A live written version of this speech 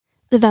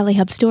The Valley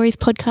Hub Stories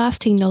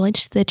podcast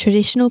acknowledge the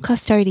traditional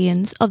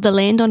custodians of the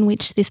land on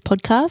which this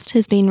podcast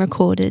has been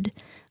recorded,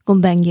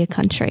 Gumbaynggirr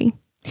country.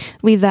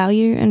 We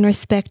value and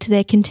respect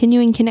their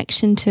continuing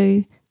connection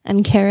to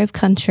and care of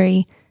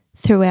country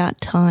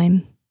throughout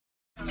time.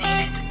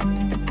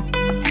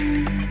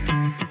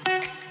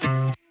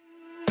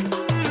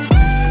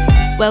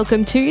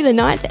 Welcome to the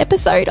 9th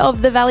episode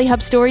of the Valley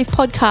Hub Stories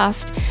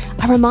podcast.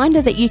 A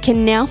reminder that you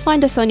can now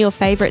find us on your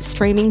favourite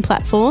streaming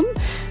platform,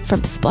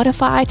 from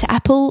Spotify to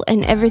Apple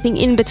and everything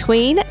in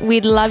between.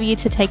 We'd love you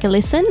to take a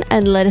listen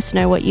and let us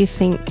know what you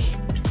think.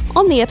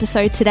 On the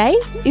episode today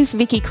is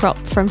Vickie Cropp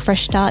from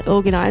Fresh Start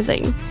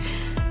Organising.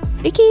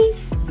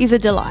 Vickie is a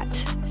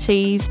delight.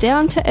 She's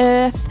down to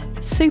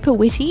earth, super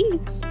witty,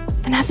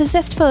 and has a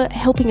zest for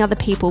helping other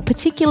people,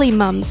 particularly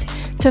mums,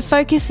 to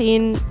focus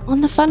in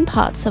on the fun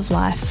parts of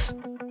life.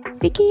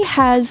 Vickie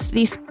has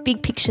this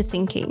big picture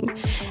thinking,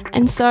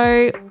 and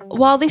so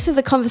while this is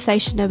a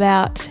conversation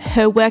about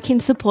her work in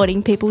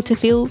supporting people to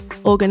feel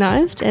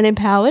organised and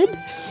empowered,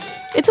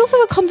 it's also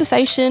a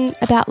conversation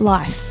about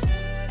life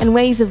and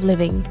ways of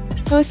living.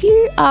 So if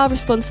you are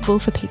responsible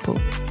for people,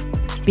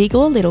 big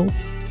or little,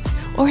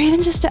 or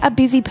even just a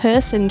busy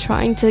person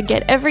trying to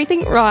get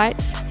everything right,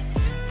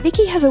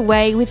 Vickie has a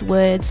way with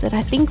words that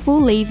I think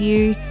will leave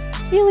you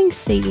feeling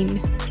seen.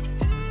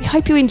 We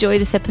hope you enjoy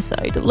this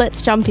episode.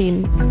 Let's jump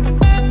in.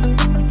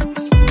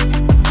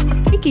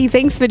 Vickie,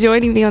 thanks for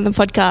joining me on the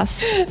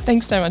podcast.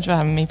 Thanks so much for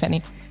having me,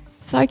 Penny.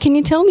 So can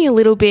you tell me a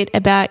little bit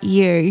about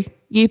you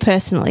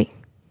personally?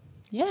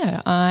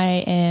 Yeah,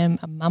 I am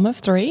a mum of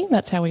 3.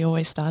 That's how we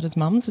always start as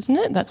mums, isn't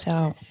it? That's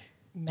our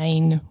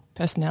main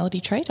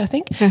personality trait, I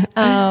think.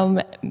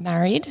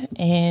 Married,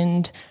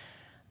 and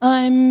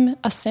I'm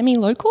a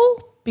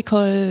semi-local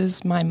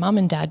because my mum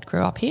and dad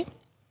grew up here.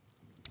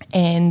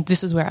 And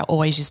this is where I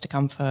always used to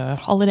come for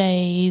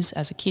holidays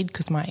as a kid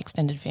because my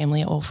extended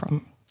family are all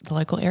from the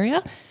local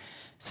area.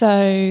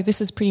 So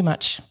this is pretty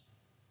much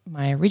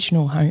my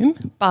original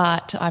home,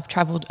 but I've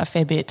travelled a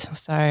fair bit.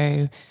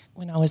 So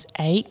when I was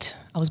 8,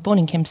 I was born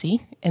in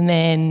Kempsey, and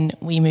then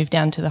we moved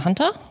down to the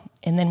Hunter.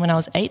 And then when I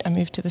was 8, I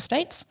moved to the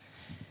States.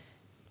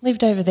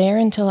 Lived over there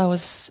until I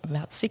was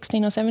about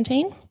 16 or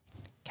 17.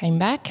 Came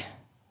back,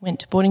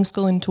 went to boarding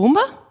school in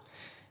Toowoomba,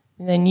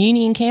 then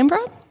uni in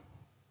Canberra,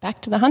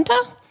 back to the Hunter.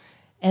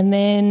 And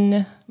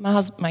then my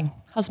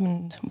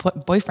husband,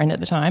 boyfriend at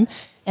the time,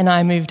 and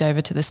I moved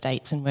over to the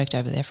States and worked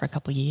over there for a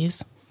couple of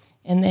years.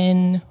 And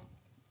then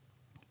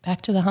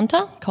back to the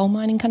Hunter, coal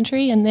mining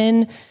country, and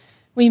then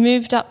we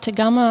moved up to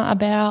Gumma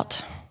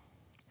about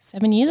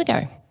 7 years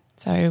ago.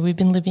 So we've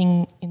been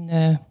living in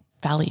the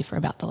valley for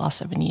about the last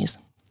 7 years.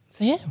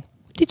 So yeah.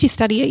 What did you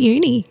study at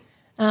uni?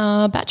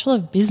 Bachelor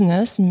of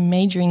Business,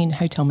 majoring in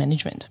hotel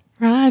management.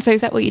 Right, so is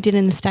that what you did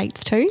in the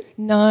States too?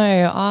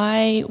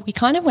 No, we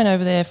kind of went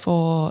over there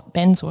for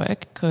Ben's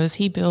work because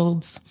he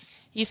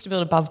used to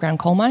build above ground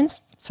coal mines.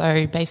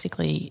 So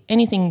basically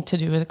anything to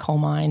do with a coal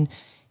mine,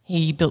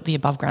 he built the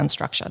above ground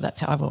structure.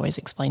 That's how I've always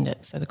explained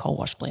it. So the coal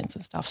wash plants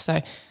and stuff.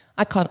 So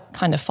I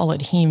kind of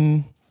followed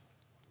him.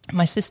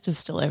 My sister's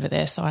still over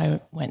there, so I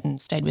went and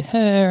stayed with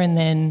her, and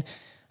then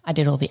I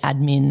did all the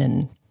admin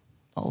and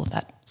all of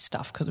that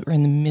stuff because we were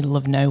in the middle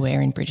of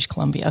nowhere in British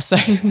Columbia, so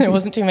there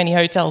wasn't too many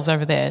hotels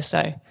over there. So,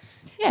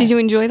 yeah. Did you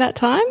enjoy that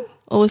time,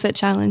 or was it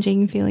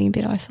challenging, feeling a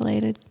bit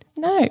isolated?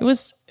 No, it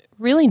was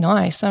really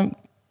nice.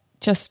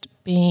 Just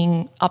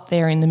being up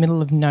there in the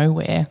middle of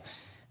nowhere,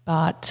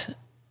 but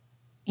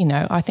you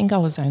know, I think I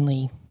was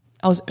early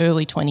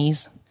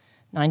 20s,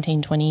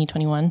 19, 20,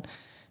 21.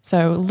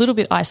 So a little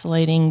bit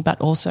isolating,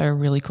 but also a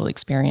really cool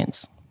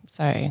experience.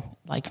 So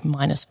like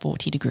minus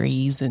 40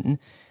 degrees and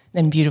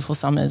then beautiful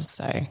summers.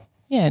 So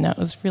yeah, no, it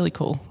was really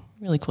cool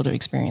to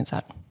experience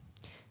that.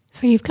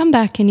 So you've come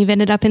back and you've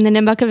ended up in the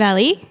Nambucca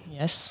Valley.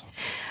 Yes.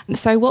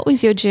 So what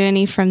was your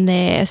journey from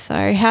there?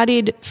 So how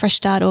did Fresh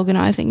Start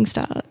Organising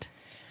start?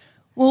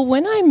 Well,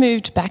 when I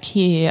moved back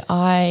here,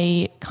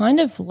 I kind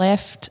of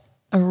left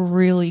a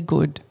really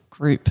good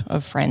group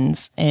of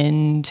friends,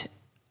 and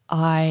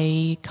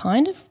I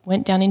kind of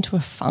went down into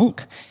a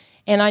funk,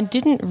 and I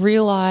didn't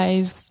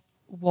realise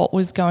what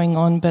was going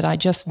on, but I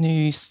just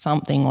knew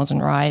something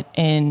wasn't right.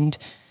 And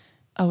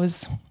I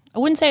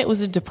wouldn't say it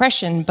was a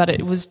depression, but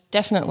it was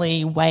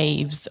definitely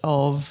waves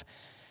of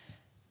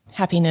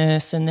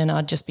happiness, and then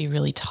I'd just be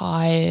really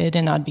tired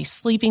and I'd be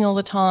sleeping all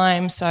the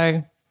time.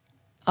 So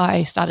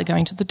I started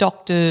going to the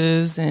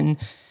doctors and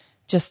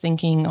just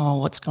thinking, oh,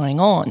 what's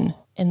going on?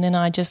 And then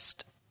I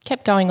just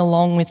kept going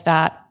along with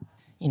that,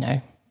 you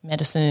know,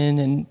 medicine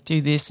and do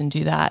this and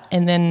do that.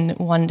 And then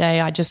one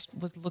day I just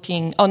was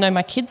looking, oh no,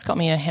 my kids got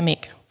me a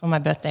hammock for my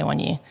birthday one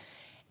year.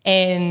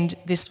 And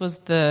this was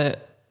the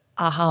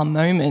aha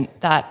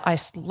moment that I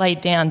laid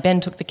down. Ben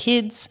took the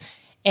kids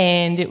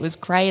and it was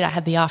great. I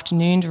had the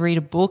afternoon to read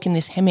a book in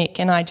this hammock,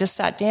 and I just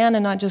sat down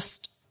and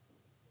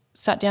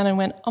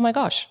went, oh my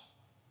gosh,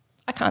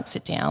 I can't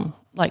sit down.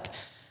 Like,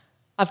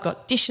 I've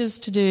got dishes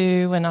to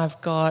do and I've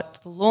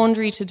got the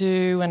laundry to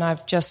do and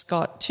I've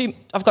got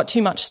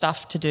too much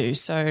stuff to do.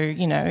 So,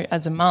 you know,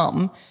 as a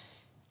mum,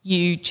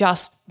 you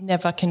just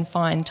never can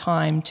find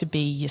time to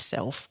be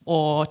yourself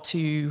or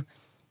to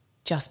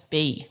just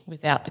be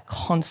without the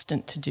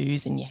constant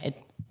to-dos in your head.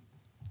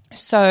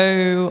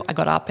 So I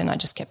got up and I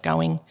just kept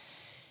going.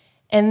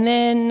 And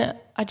then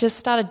I just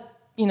started,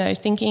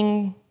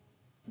 thinking,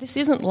 this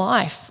isn't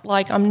life.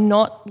 Like, I'm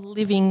not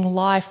living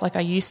life like I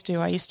used to.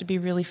 I used to be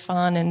really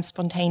fun and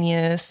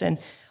spontaneous and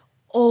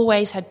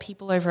always had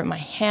people over at my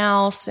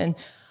house, and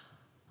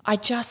I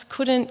just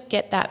couldn't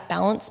get that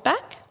balance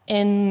back.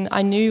 And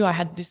I knew I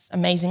had this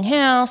amazing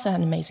house, I had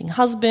an amazing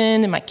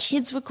husband, and my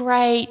kids were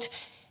great,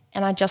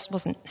 and I just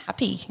wasn't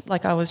happy.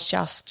 Like, I was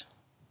just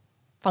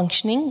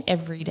functioning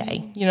every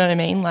day, you know what I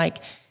mean? Like,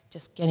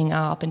 just getting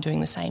up and doing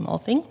the same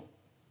old thing.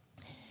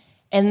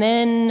 And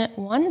then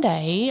one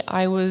day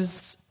I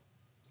was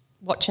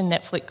watching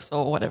Netflix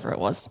or whatever it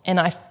was, and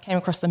I came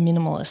across The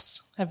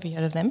Minimalists. Have you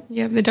heard of them?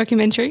 Yeah, the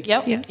documentary.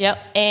 Yep.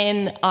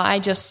 And I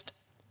just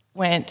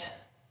went,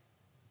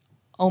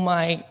 oh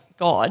my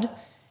God.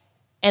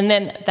 And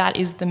then that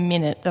is the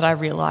minute that I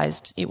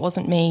realised it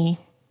wasn't me,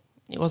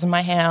 it wasn't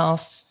my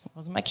house, it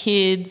wasn't my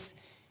kids,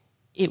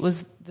 it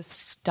was the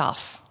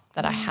stuff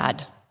that I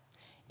had.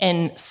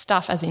 And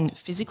stuff as in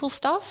physical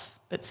stuff,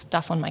 but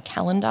stuff on my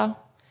calendar,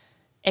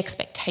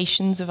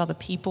 expectations of other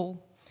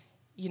people,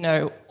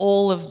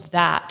 all of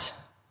that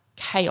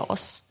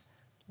chaos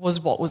was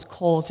what was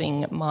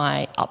causing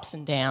my ups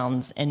and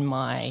downs and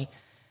my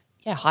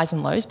highs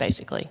and lows,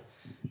 basically.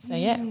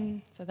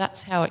 So so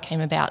that's how it came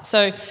about.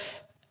 So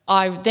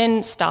I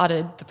then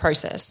started the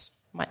process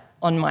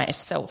on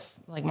myself,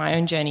 like my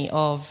own journey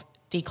of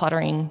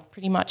decluttering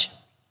pretty much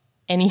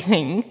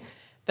anything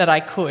that I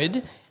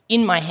could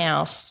in my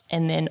house,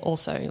 and then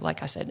also,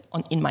 like I said,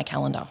 in my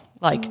calendar.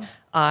 Like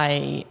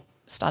I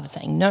started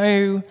saying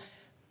no,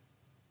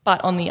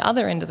 but on the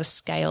other end of the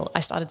scale,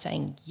 I started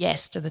saying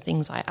yes to the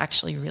things I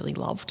actually really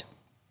loved.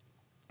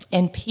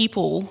 And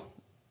people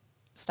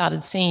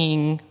started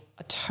seeing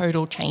a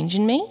total change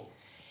in me,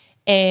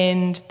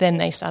 and then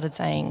they started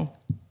saying,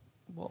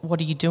 what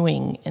are you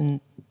doing? And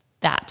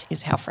that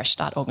is how Fresh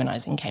Start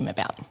Organising came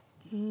about.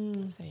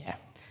 So, yeah.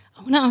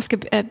 I want to ask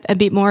a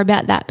bit more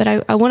about that, but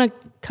I want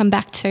to come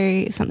back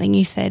to something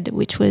you said,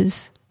 which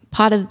was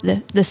part of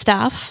the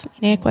stuff,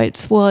 in air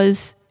quotes,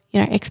 was,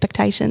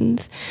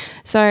 expectations.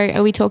 So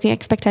are we talking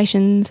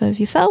expectations of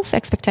yourself,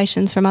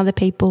 expectations from other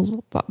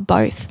people,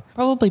 both?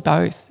 Probably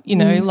both.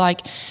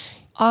 Like,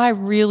 I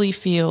really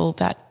feel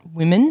that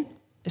women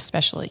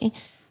especially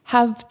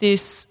have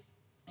this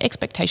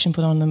expectation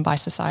put on them by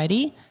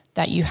society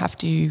that you have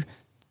to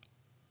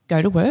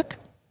go to work,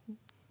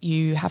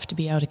 you have to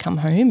be able to come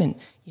home, and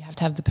you have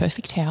to have the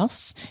perfect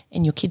house,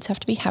 and your kids have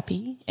to be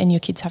happy, and your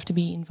kids have to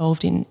be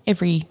involved in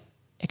every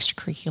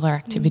extracurricular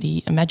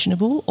activity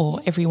imaginable,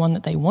 or every one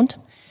that they want.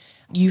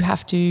 You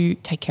have to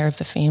take care of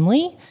the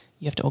family,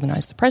 you have to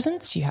organise the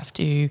presents, you have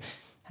to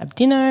have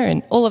dinner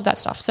and all of that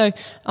stuff. So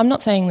I'm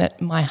not saying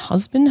that my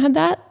husband had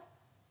that,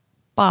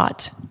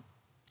 but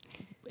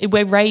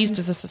we're raised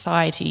as a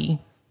society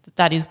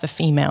that is the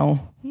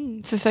female.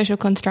 It's a social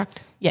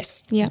construct.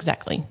 Yes, yeah,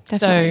 exactly.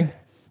 Definitely. So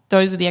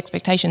those are the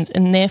expectations,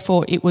 and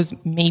therefore it was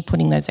me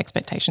putting those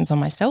expectations on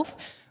myself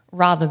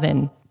rather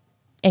than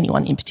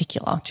anyone in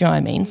particular. Do you know what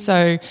I mean?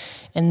 So,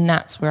 and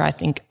that's where I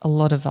think a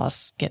lot of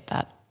us get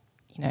that,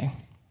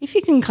 If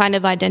you can kind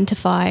of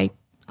identify,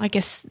 I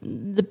guess,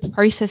 the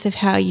process of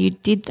how you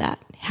did that,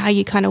 how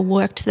you kind of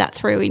worked that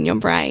through in your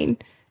brain,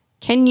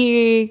 can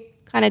you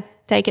kind of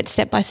take it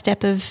step by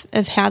step of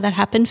how that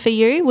happened for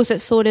you? Was it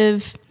sort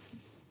of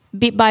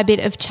bit by bit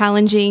of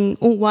challenging,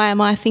 why am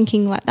I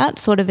thinking like that,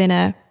 sort of in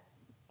a,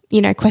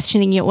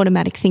 questioning your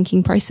automatic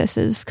thinking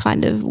processes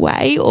kind of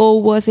way?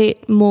 Or was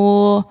it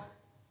more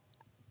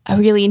a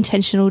really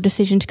intentional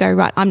decision to go,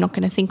 right, I'm not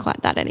going to think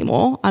like that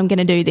anymore, I'm going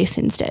to do this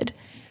instead?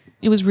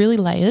 It was really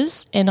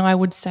layers, and I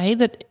would say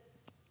that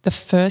the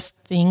first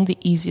thing, the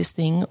easiest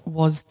thing,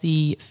 was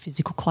the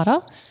physical clutter.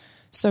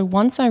 So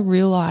once I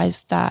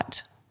realised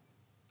that,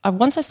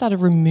 once I started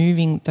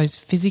removing those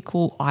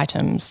physical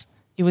items,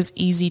 it was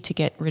easy to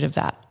get rid of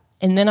that.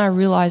 And then I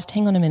realised,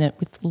 hang on a minute,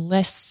 with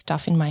less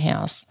stuff in my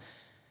house,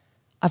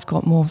 I've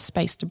got more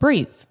space to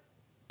breathe.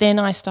 Then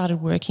I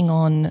started working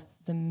on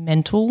the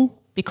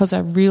mental, because I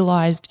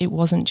realised it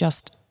wasn't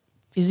just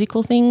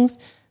physical things,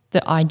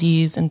 the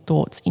ideas and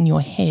thoughts in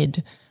your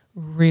head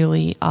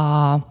really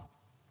are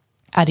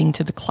adding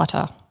to the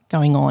clutter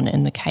going on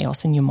and the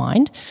chaos in your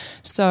mind.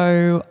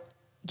 So,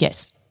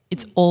 yes,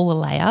 it's all a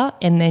layer,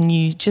 and then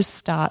you just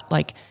start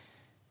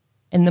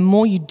and the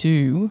more you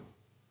do,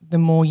 the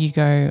more you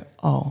go,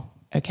 oh,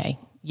 okay,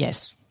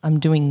 yes, I'm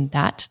doing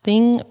that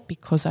thing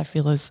because I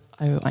feel as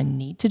though I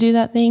need to do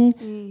that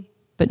thing,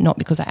 but not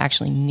because I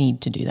actually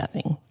need to do that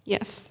thing. Yes.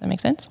 Does that make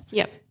sense?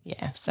 Yep.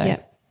 Yeah. So.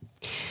 Yep.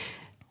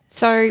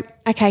 So,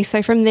 okay,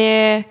 so from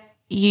there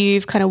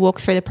you've kind of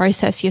walked through the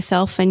process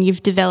yourself, and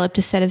you've developed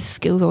a set of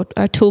skills, or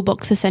a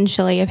toolbox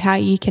essentially, of how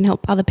you can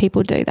help other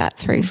people do that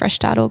through Fresh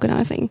Start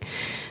Organising.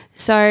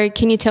 So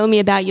can you tell me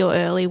about your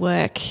early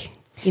work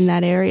in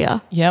that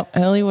area? Yep.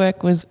 Early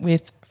work was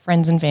with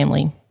friends and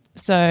family.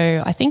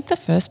 So I think the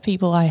first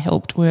people I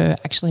helped were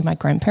actually my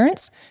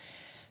grandparents,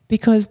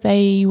 because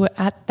they were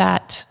at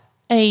that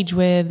age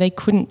where they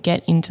couldn't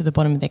get into the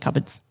bottom of their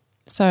cupboards.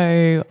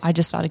 So I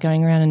just started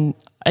going around and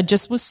I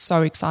just was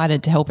so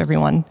excited to help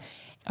everyone.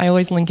 I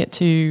always link it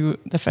to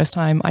the first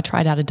time I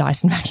tried out a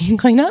Dyson vacuum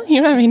cleaner.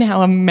 You know what I mean?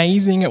 How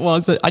amazing it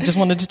was that I just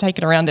wanted to take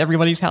it around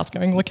everybody's house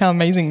going, look how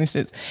amazing this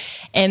is.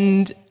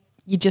 And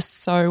you're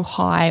just so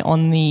high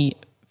on the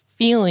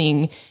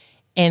feeling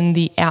and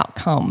the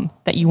outcome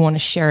that you want to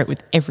share it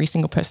with every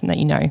single person that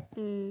you know.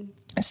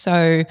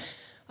 So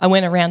I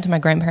went around to my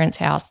grandparents'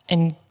 house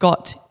and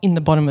got in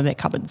the bottom of their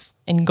cupboards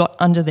and got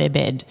under their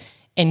bed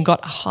and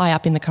got high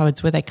up in the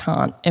cupboards where they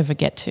can't ever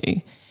get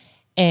to.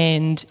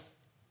 And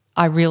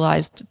I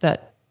realised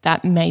that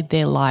that made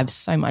their lives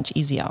so much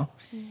easier.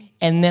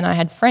 And then I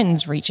had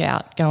friends reach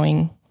out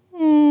going,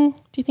 do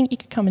you think you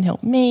could come and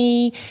help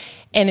me?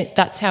 And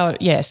that's how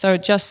so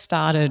it just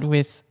started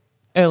with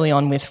early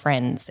on with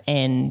friends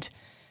and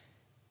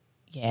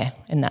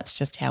that's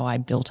just how I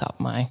built up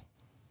my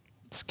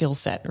skill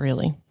set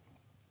really.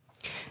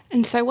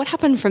 And so what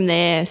happened from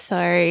there?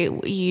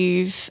 So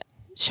you've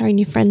shown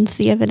your friends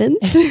the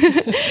evidence.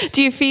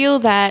 Do you feel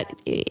that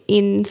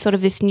in sort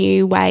of this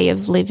new way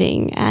of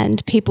living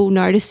and people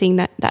noticing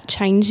that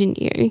change in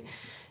you, do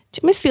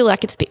you almost feel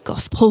like it's a bit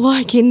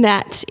gospel-like in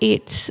that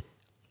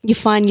you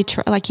find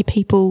your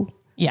people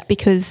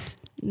because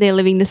they're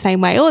living the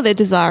same way or they're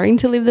desiring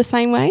to live the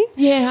same way?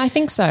 Yeah, I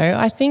think so.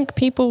 I think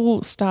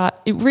people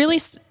it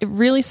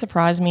really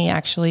surprised me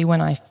actually when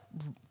I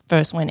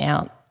first went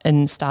out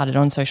and started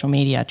on social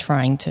media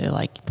trying to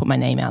like put my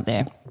name out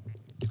there.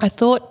 I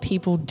thought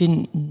people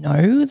didn't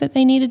know that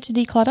they needed to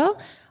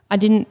declutter.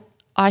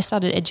 I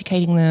started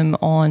educating them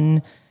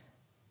on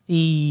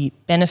the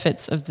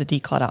benefits of the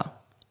declutter.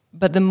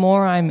 But the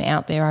more I'm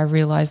out there, I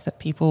realise that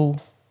people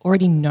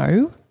already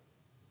know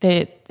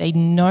that they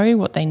know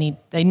what they need.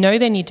 They know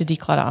they need to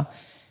declutter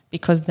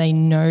because they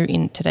know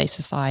in today's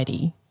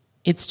society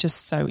it's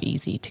just so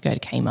easy to go to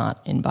Kmart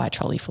and buy a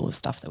trolley full of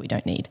stuff that we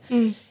don't need.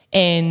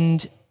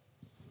 And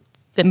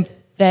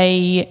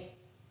they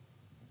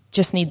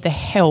just need the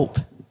help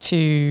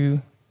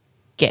to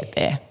get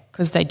there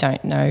because they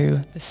don't know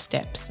the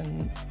steps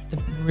and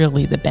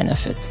really the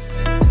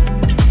benefits.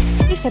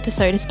 This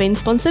episode has been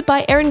sponsored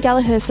by Erin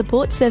Gallagher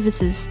Support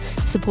Services,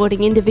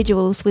 supporting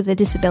individuals with a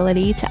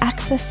disability to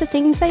access the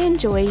things they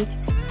enjoy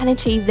and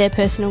achieve their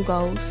personal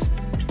goals.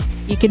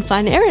 You can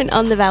find Erin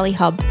on the Valley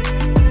Hub.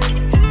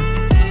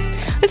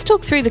 Let's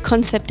talk through the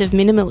concept of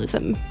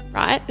minimalism,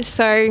 right?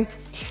 So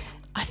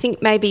I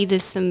think maybe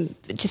there's some,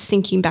 just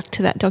thinking back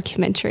to that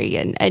documentary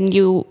and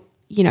you'll,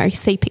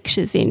 see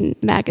pictures in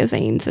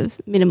magazines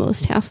of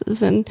minimalist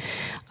houses and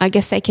I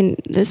guess they can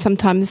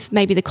sometimes,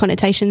 maybe the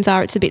connotations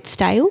are it's a bit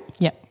stale.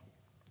 Yeah.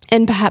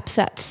 And perhaps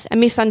that's a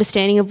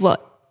misunderstanding of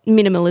what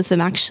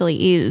minimalism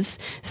actually is.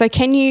 So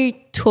can you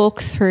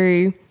talk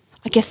through,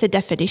 I guess, the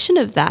definition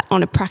of that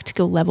on a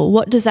practical level?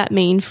 What does that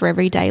mean for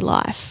everyday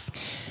life?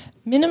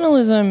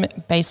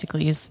 Minimalism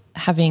basically is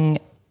having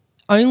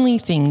only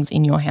things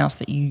in your house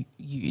that you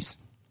use.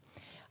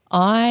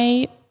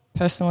 I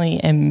personally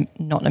am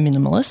not a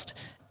minimalist,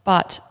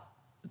 but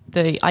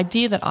the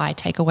idea that I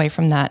take away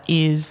from that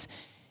is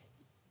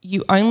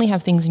you only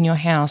have things in your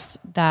house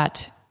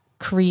that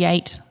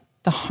create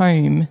the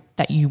home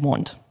that you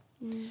want.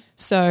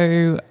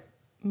 So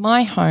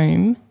my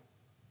home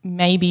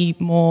may be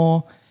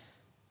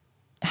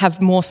have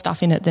more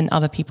stuff in it than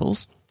other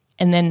people's,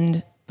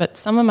 but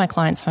some of my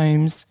clients'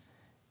 homes,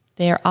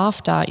 their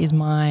after is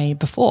my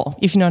before,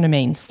 if you know what I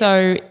mean.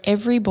 So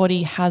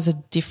everybody has a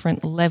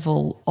different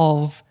level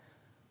of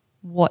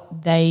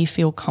what they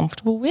feel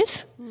comfortable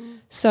with.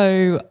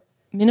 So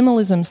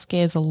minimalism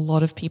scares a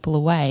lot of people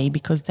away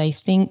because they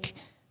think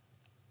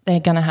they're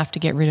going to have to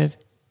get rid of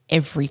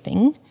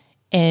everything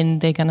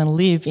and they're going to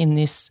live in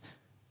this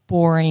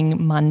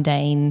boring,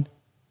 mundane,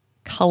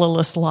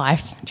 colourless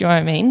life. Do you know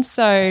what I mean?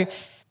 So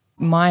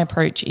my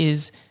approach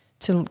is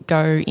to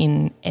go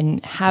in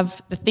and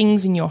have the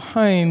things in your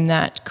home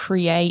that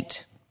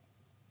create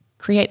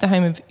the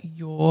home of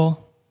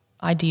your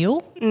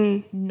ideal,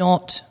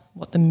 not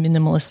what the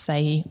minimalists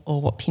say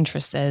or what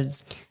Pinterest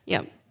says.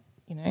 Yep.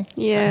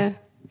 Yeah.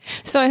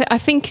 So I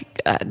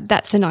think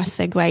that's a nice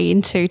segue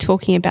into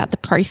talking about the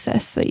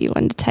process that you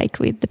undertake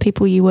with the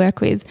people you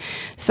work with.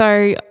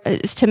 So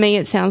to me,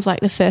 it sounds like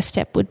the first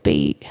step would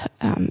be,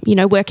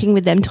 working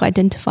with them to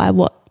identify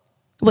what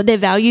their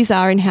values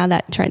are and how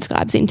that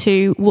transcribes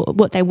into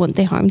what they want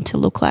their home to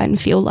look like and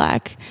feel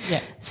like.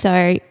 Yeah.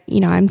 So,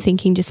 I'm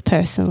thinking just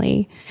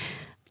personally,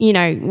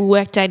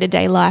 work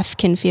day-to-day life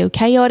can feel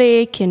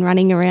chaotic and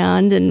running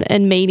around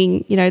and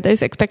meeting,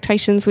 those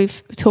expectations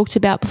we've talked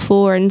about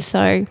before. And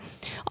so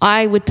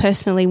I would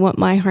personally want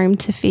my home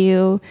to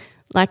feel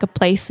like a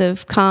place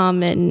of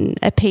calm and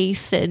a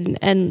peace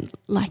and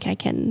like I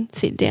can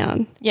sit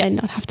down and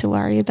not have to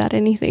worry about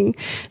anything.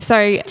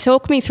 So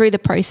talk me through the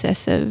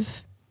process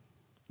of,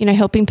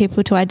 helping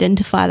people to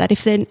identify that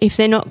if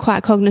they're not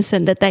quite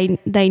cognizant that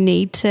they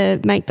need to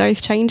make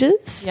those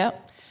changes.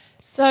 Yep.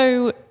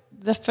 So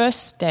the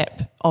first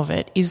step of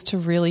it is to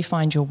really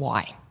find your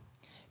why.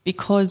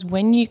 Because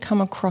when you come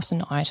across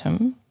an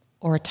item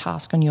or a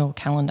task on your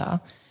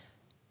calendar,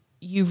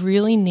 you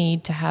really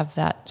need to have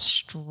that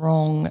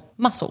strong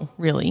muscle,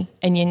 really,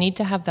 and you need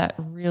to have that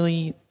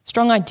really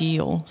strong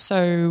ideal.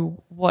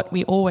 So what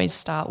we always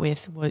start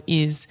with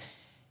is,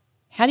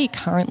 how do you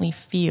currently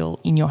feel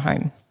in your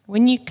home?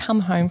 When you come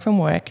home from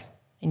work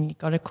and you've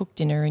got to cook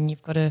dinner and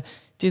you've got to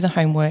do the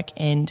homework,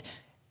 and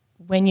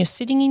when you're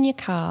sitting in your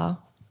car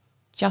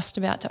just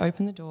about to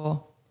open the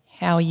door,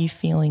 how are you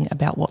feeling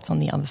about what's on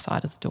the other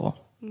side of the door?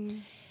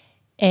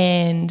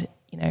 And,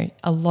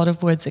 a lot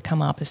of words that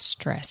come up are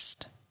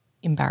stressed,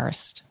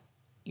 embarrassed,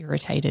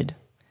 irritated,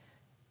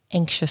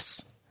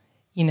 anxious.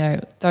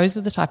 Those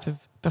are the type of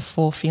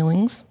before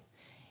feelings.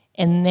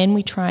 And then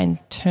we try and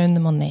turn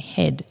them on their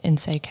head and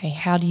say, okay,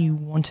 how do you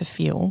want to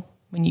feel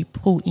when you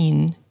pull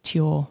in to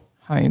your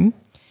home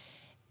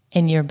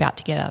and you're about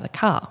to get out of the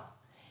car?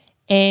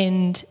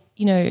 And,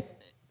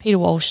 Peter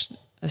Walsh,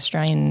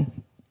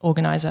 Australian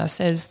organiser,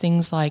 says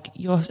things like,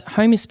 your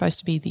home is supposed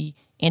to be the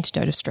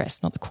antidote of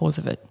stress, not the cause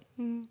of it.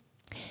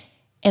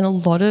 And a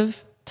lot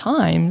of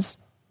times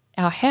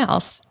our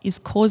house is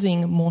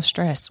causing more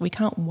stress. We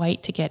can't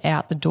wait to get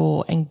out the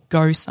door and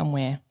go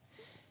somewhere,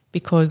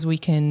 because we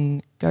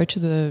can go to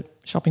the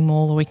shopping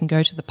mall or we can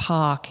go to the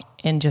park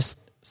and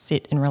just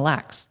sit and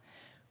relax,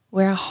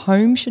 where our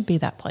home should be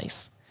that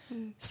place.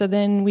 So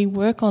then we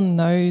work on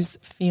those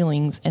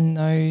feelings and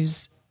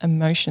those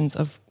emotions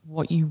of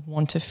what you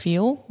want to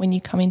feel when you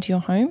come into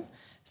your home.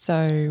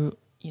 So,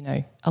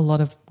 a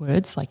lot of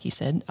words, like you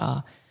said,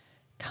 are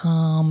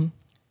calm,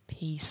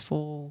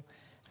 peaceful,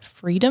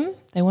 freedom.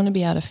 They want to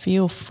be able to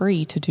feel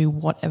free to do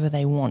whatever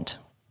they want.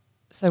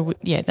 So,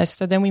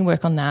 so then we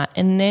work on that,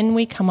 and then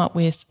we come up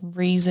with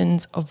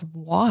reasons of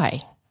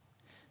why.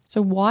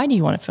 So why do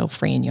you want to feel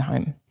free in your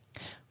home?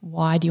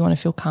 Why do you want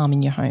to feel calm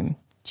in your home?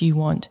 Do you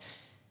want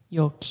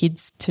your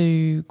kids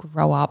to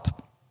grow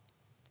up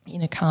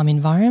in a calm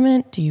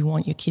environment? Do you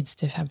want your kids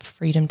to have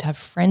freedom to have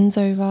friends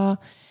over?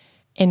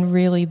 And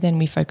really then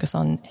we focus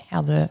on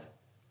how the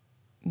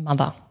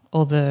mother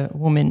or the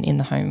woman in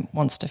the home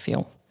wants to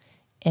feel.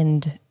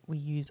 And we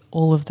use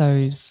all of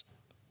those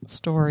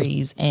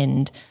stories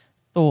and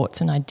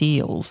thoughts and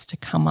ideals to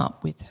come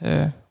up with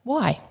her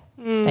why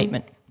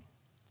statement.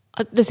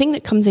 The thing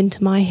that comes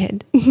into my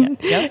head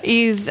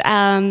is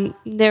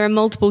there are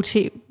multiple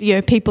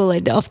people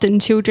and often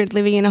children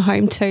living in a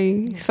home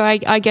too. So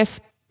I guess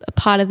a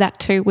part of that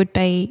too would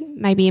be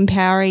maybe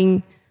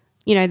empowering,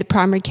 the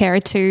primary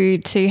carer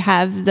to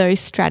have those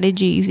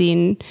strategies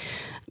in,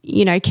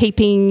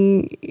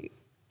 keeping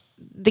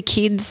the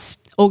kids'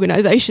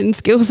 organisation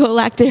skills or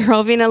lack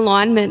thereof in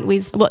alignment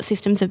with what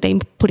systems have been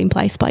put in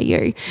place by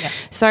you. Yeah.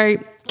 So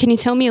can you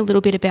tell me a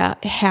little bit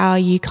about how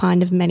you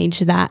kind of manage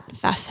that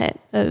facet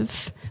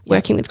of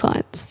working with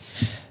clients?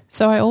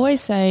 So I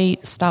always say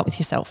start with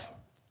yourself.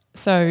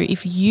 So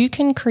if you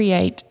can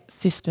create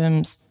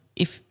systems,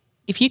 if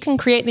you can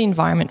create the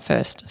environment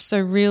first,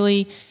 so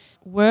really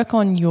work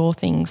on your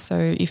things.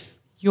 So if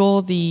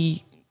we're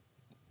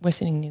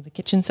sitting near the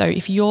kitchen, so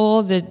if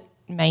you're the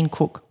main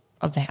cook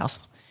of the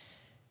house,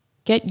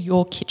 get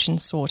your kitchen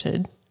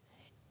sorted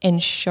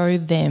and show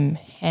them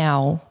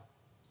how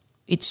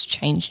it's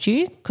changed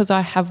you, because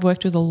I have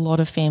worked with a lot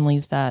of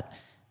families that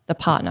the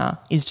partner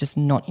is just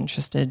not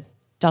interested,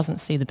 doesn't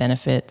see the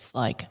benefits,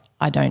 like,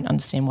 I don't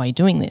understand why you're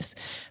doing this.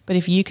 But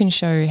if you can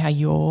show how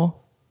your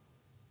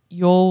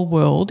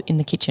world in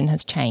the kitchen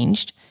has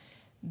changed,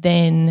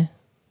 then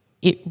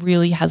it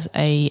really has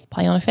a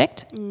play-on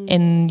effect,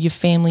 and your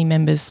family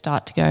members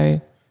start to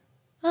go,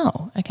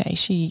 oh, okay,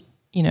 she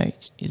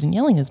isn't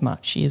yelling as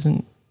much. She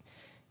isn't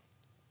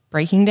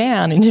breaking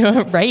down into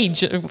a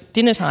rage at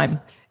dinner time.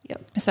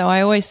 Yep. So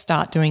I always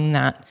start doing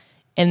that,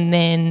 and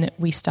then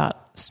we start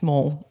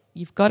small.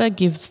 You've got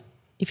to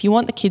if you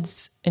want the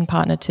kids and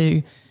partner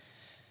to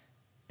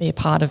be a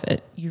part of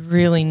it, you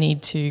really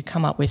need to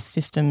come up with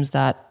systems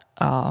that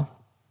are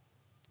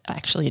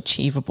actually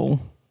achievable.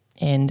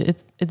 And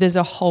there's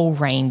a whole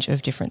range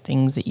of different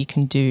things that you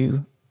can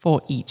do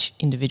for each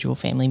individual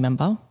family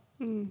member.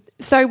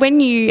 So when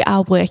you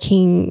are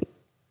working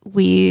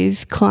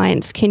with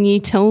clients, can you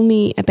tell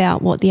me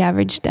about what the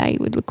average day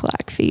would look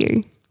like for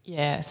you?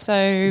 Yeah,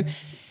 so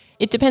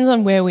it depends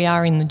on where we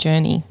are in the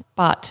journey.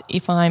 But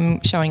if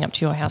I'm showing up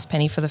to your house,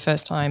 Penny, for the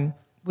first time,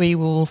 we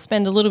will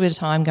spend a little bit of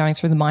time going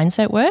through the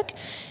mindset work,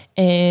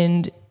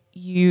 and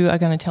you are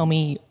going to tell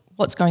me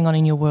what's going on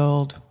in your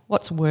world,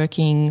 what's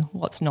working,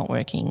 what's not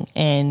working,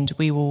 and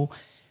we will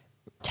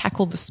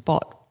tackle the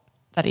spot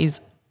that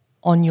is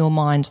on your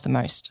mind the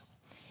most.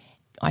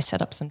 I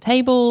set up some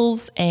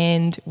tables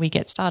and we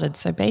get started.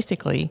 So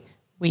basically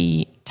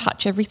we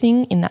touch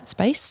everything in that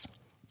space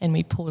and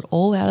we pull it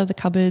all out of the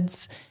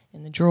cupboards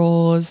and the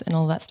drawers and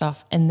all that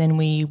stuff, and then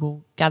we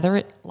will gather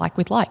it like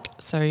with like.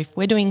 So if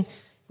we're doing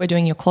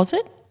your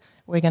closet,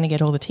 we're going to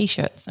get all the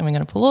T-shirts and we're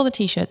going to pull all the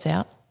T-shirts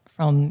out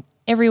from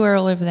everywhere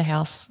all over the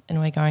house, and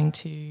we're going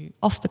to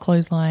off the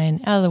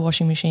clothesline, out of the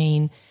washing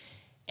machine,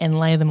 and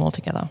lay them all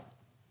together.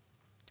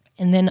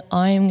 And then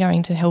I am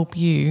going to help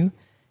you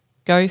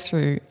go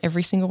through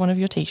every single one of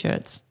your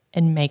T-shirts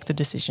and make the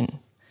decision.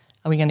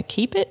 Are we going to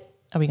keep it?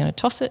 Are we going to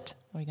toss it?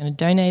 Are we going to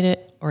donate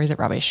it? Or is it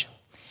rubbish?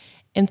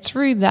 And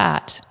through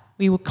that,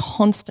 we will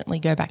constantly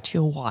go back to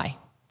your why.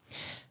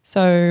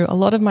 So a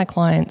lot of my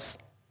clients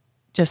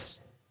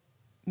just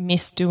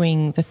miss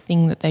doing the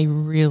thing that they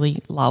really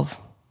love: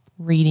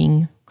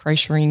 reading,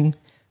 crocheting,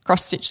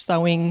 cross-stitch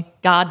sewing,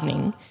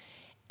 gardening.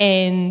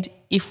 And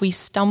if we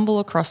stumble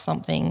across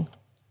something,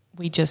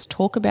 we just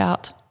talk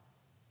about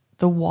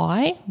the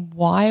why.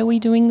 Why are we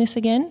doing this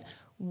again?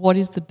 What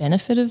is the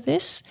benefit of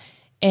this?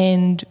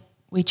 And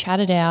we chat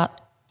it out,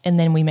 and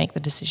then we make the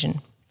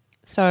decision.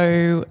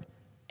 So,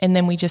 and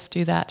then we just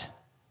do that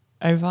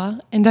over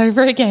and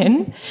over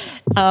again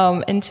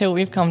until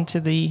we've come to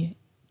the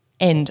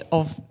end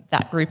of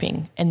that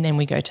grouping, and then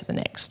we go to the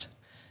next.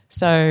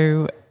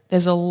 So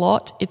there's a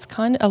lot. It's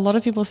kind of, a lot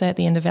of people say at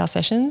the end of our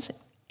sessions,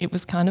 it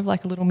was kind of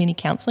like a little mini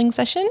counselling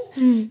session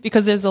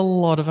because there's a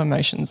lot of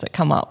emotions that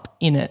come up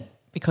in it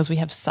because we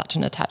have such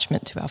an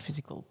attachment to our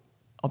physical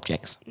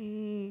objects.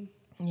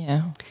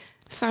 Yeah.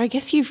 So I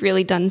guess you've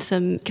really done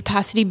some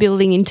capacity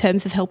building in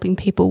terms of helping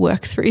people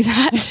work through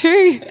that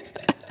too.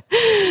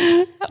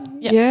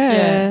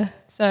 Yeah.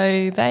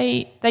 So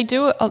they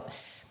do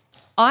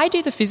I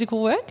do the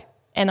physical work,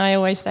 and I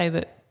always say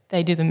that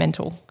they do the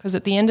mental, because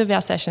at the end of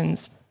our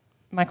sessions,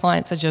 my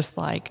clients are just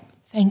like,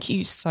 thank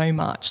you so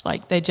much.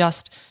 Like they're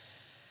just,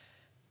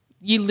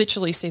 you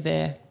literally see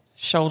their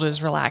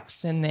shoulders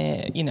relax and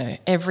their,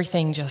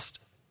 everything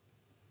just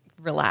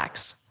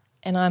relax.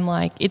 And I'm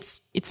like,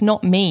 it's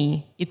not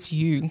me, it's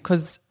you,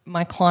 because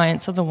my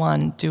clients are the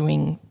one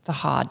doing the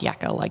hard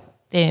yakka. Like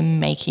they're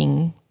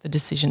making the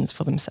decisions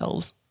for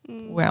themselves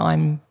where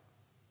I'm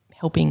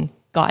helping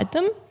guide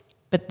them,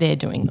 but they're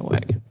doing the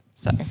work.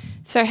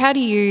 So how do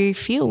you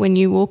feel when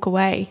you walk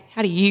away?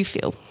 How do you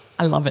feel?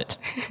 I love it.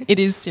 It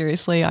is,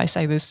 seriously, I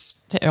say this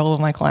to all of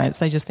my clients.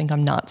 They just think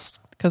I'm nuts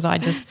because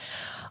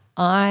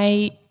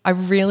I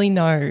really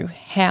know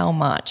how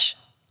much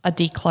a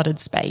decluttered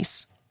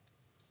space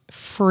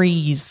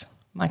frees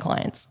my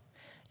clients.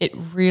 It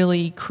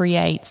really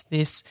creates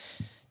this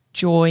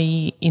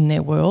joy in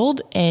their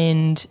world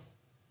and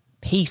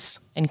peace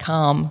and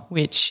calm,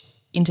 which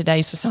in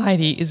today's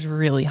society is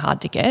really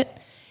hard to get.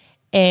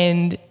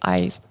 And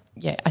I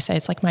say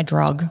it's like my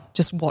drug,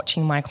 just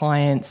watching my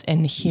clients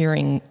and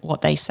hearing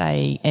what they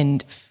say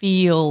and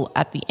feel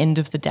at the end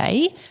of the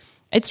day.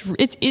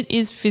 It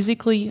is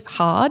physically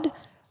hard,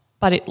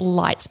 but it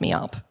lights me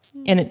up.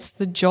 And it's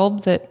the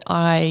job that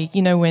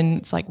when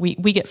it's like we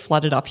get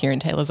flooded up here in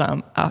Taylor's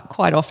Arm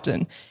quite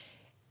often.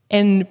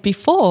 And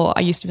before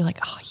I used to be like,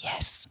 oh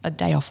yes, a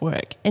day off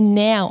work. And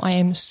now I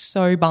am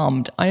so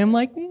bummed. I am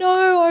like,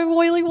 no, I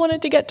really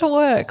wanted to get to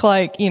work.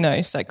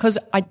 So because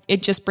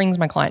it just brings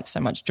my clients so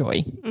much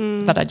joy,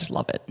 but I just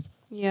love it.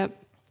 Yep.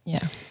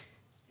 Yeah.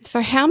 So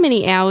how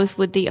many hours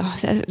would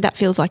that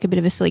feels like a bit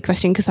of a silly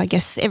question because I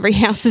guess every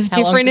house is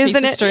different,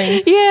 isn't it?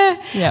 String?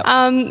 Yeah.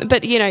 Yep.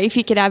 But, if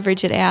you could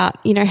average it out,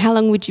 how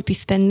long would you be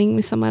spending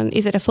with someone?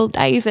 Is it a full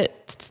day? Is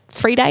it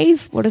 3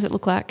 days? What does it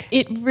look like?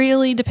 It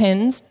really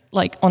depends.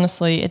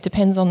 Honestly, it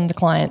depends on the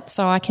client.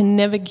 So I can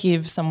never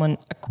give someone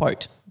a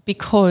quote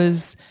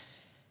because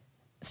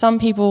some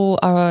people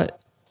are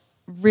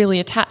really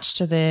attached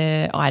to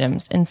their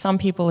items and some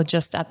people are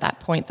just at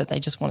that point that they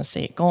just want to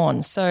see it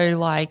gone. So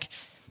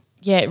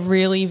it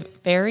really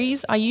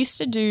varies. I used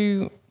to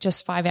do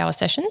just 5-hour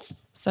sessions.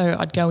 So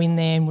I'd go in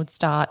there and would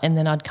start and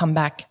then I'd come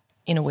back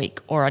in a week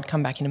or I'd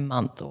come back in a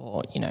month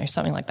or,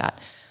 something like that.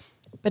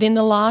 But in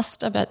the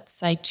last about,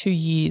 say, 2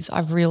 years,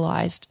 I've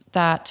realised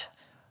that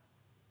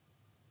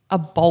a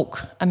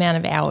bulk amount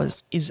of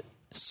hours is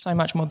so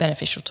much more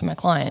beneficial to my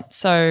client.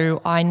 So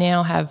I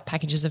now have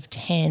packages of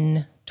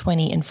 10,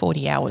 20 and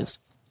 40 hours.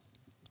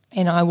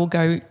 And I will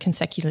go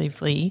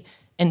consecutively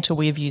until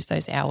we have used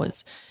those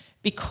hours.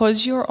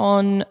 Because you're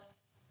on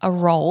a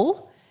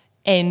roll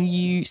and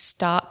you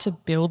start to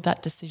build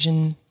that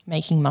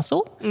decision-making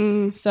muscle.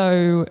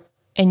 So,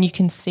 and you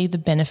can see the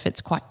benefits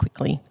quite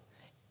quickly.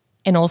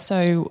 And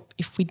also,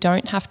 if we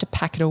don't have to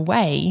pack it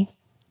away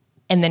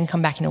and then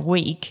come back in a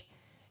week,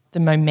 the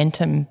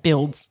momentum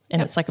builds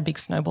and it's like a big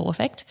snowball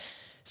effect.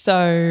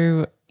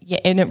 So,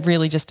 and it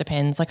really just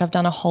depends. I've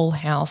done a whole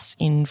house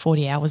in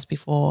 40 hours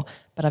before,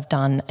 but I've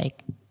done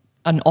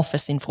an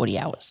office in 40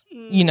 hours,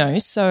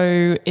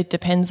 so it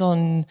depends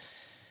on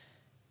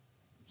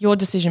your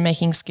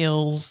decision-making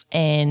skills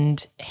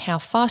and how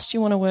fast you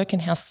want to work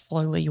and how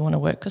slowly you want to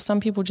work, because some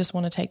people just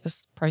want to take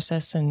this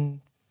process and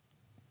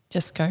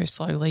just go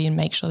slowly and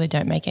make sure they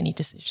don't make any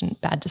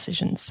bad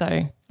decisions.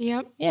 So,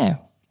 yep. Yeah.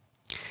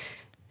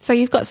 So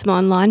you've got some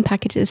online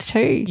packages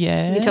too.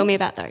 Yeah. Can you tell me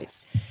about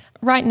those?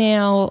 Right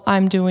now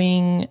I'm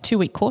doing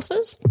 2-week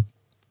courses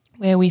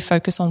where we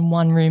focus on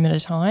one room at a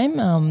time.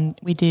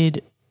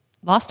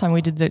 Last time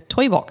we did the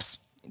toy box,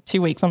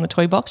 2 weeks on the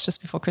toy box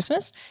just before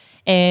Christmas.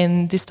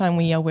 And this time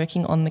we are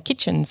working on the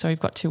kitchen. So we've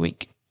got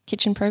 2-week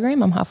kitchen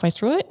program. I'm halfway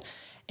through it.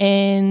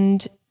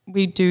 And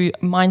we do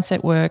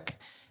mindset work,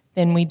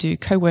 Then we do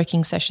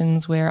co-working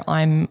sessions where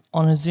I'm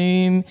on a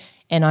Zoom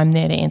and I'm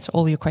there to answer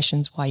all your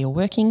questions while you're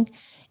working.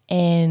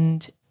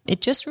 And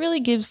it just really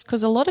gives,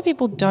 because a lot of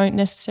people don't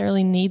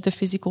necessarily need the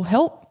physical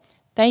help.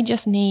 They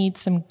just need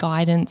some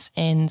guidance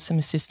and some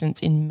assistance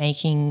in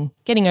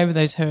getting over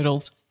those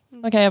hurdles.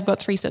 Okay, I've got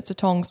 3 sets of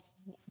tongs.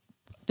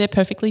 They're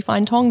perfectly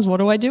fine tongs. What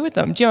do I do with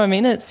them? Do you know what I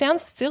mean? It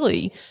sounds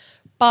silly,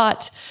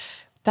 but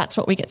that's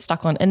what we get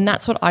stuck on. And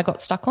that's what I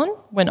got stuck on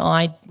when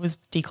I was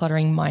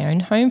decluttering my own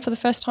home for the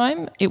first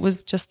time. It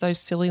was just those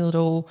silly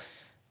little,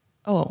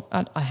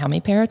 how many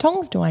pair of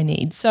tongs do I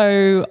need?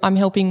 So I'm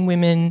helping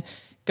women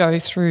go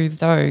through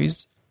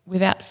those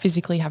without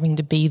physically having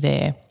to be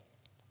there,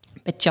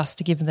 but just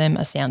to give them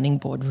a sounding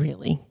board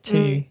really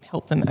to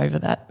help them over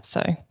that.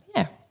 So,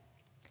 yeah.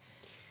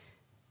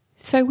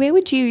 So where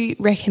would you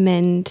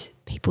recommend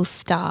people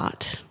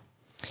start?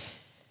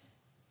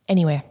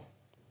 Anywhere.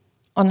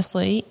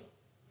 Honestly,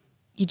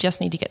 you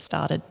just need to get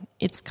started.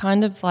 It's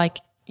kind of like,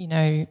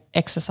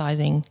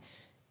 exercising.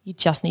 You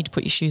just need to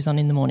put your shoes on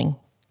in the morning.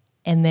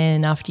 And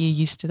then after you're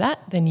used to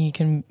that, then you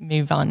can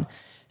move on.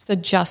 So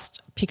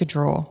just pick a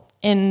drawer.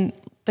 And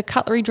the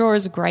cutlery drawer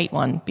is a great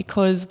one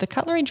because the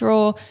cutlery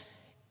drawer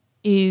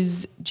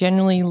is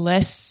generally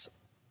less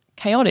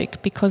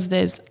chaotic because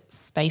there's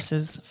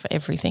spaces for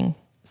everything.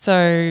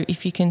 So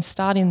if you can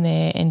start in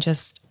there and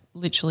just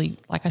literally,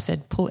 like I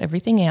said, pull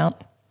everything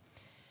out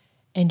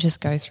and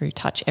just go through,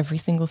 touch every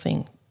single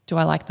thing. Do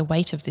I like the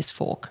weight of this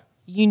fork?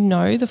 You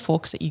know the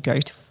forks that you go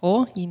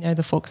for. You know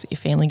the forks that your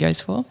family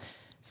goes for.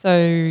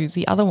 So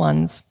the other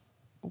ones,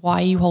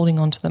 why are you holding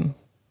on to them?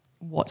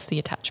 What's the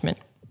attachment?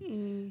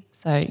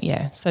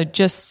 So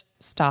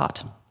just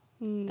start.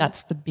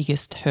 That's the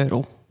biggest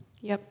hurdle.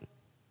 Yep.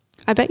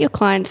 I bet your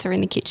clients are in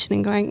the kitchen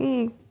and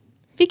going,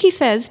 Vickie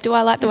says, do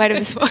I like the weight of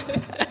this fork?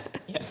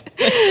 Yes,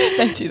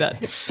 they do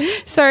that.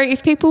 So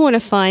if people want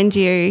to find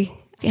you,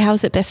 how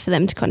is it best for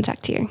them to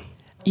contact you?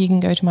 You can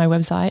go to my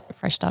website,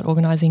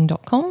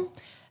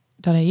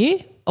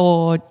 freshstartorganising.com.au,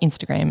 or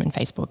Instagram and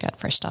Facebook at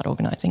Fresh Start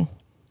Organising.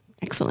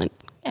 Excellent.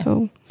 Yeah.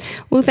 Cool.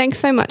 Well, thanks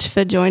so much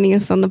for joining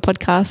us on the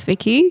podcast,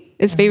 Vickie.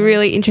 It's been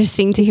really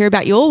interesting to hear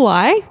about your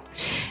why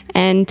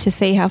and to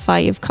see how far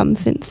you've come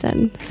since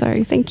then. So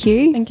thank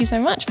you. Thank you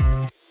so much.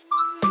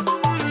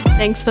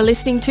 Thanks for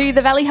listening to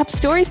the Valley Hub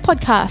Stories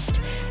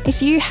podcast.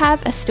 If you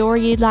have a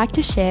story you'd like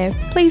to share,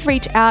 please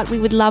reach out. We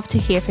would love to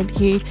hear from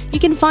you. You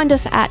can find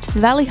us at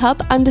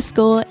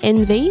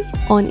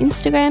valleyhub_NV on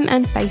Instagram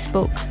and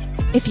Facebook.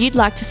 If you'd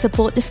like to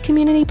support this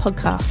community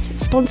podcast,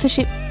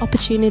 sponsorship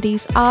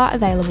opportunities are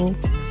available.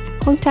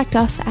 Contact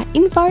us at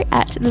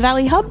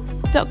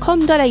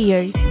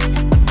info@thevalleyhub.com.au.